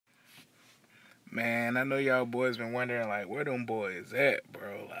Man, I know y'all boys been wondering, like, where them boys at,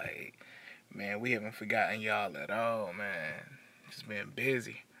 bro? Like, man, we haven't forgotten y'all at all, man. Just been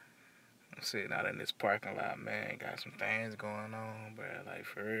busy. I'm sitting out in this parking lot, man. Got some things going on, bro. Like,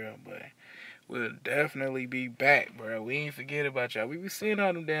 for real, but we'll definitely be back, bro. We ain't forget about y'all. We be seeing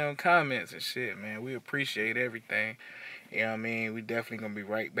all them damn comments and shit, man. We appreciate everything. You know what I mean? We definitely gonna be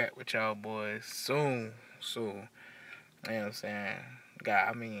right back with y'all boys soon, soon. You know what I'm saying? God,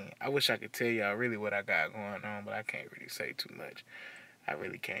 I mean, I wish I could tell y'all really what I got going on, but I can't really say too much. I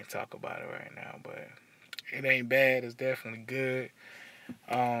really can't talk about it right now, but it ain't bad. It's definitely good.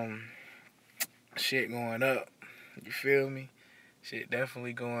 Um, Shit going up. You feel me? Shit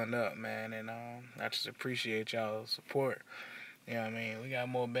definitely going up, man. And I just appreciate y'all's support. You know what I mean? We got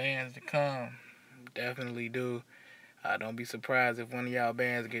more bands to come. Definitely do. Don't be surprised if one of y'all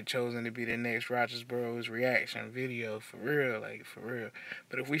bands get chosen to be the next RogersBros reaction video, for real, like for real.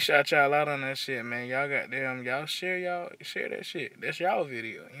 But if we shout y'all out on that shit, man, y'all share that shit. That's y'all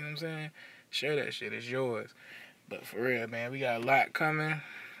video. You know what I'm saying? Share that shit. It's yours. But for real, man, we got a lot coming.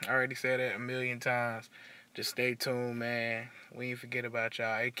 I already said that a million times. Just stay tuned, man. We ain't forget about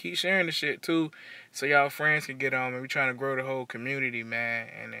y'all. Hey, keep sharing the shit too, so y'all friends can get on. Man, we trying to grow the whole community, man,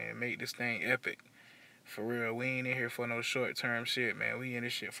 and make this thing epic. For real, we ain't in here for no short-term shit, man. We in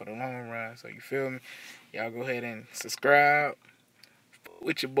this shit for the long run. So you feel me? Y'all go ahead and subscribe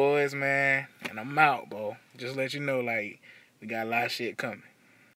with your boys, man. And I'm out, bro. Just let you know, like, we got a lot of shit coming.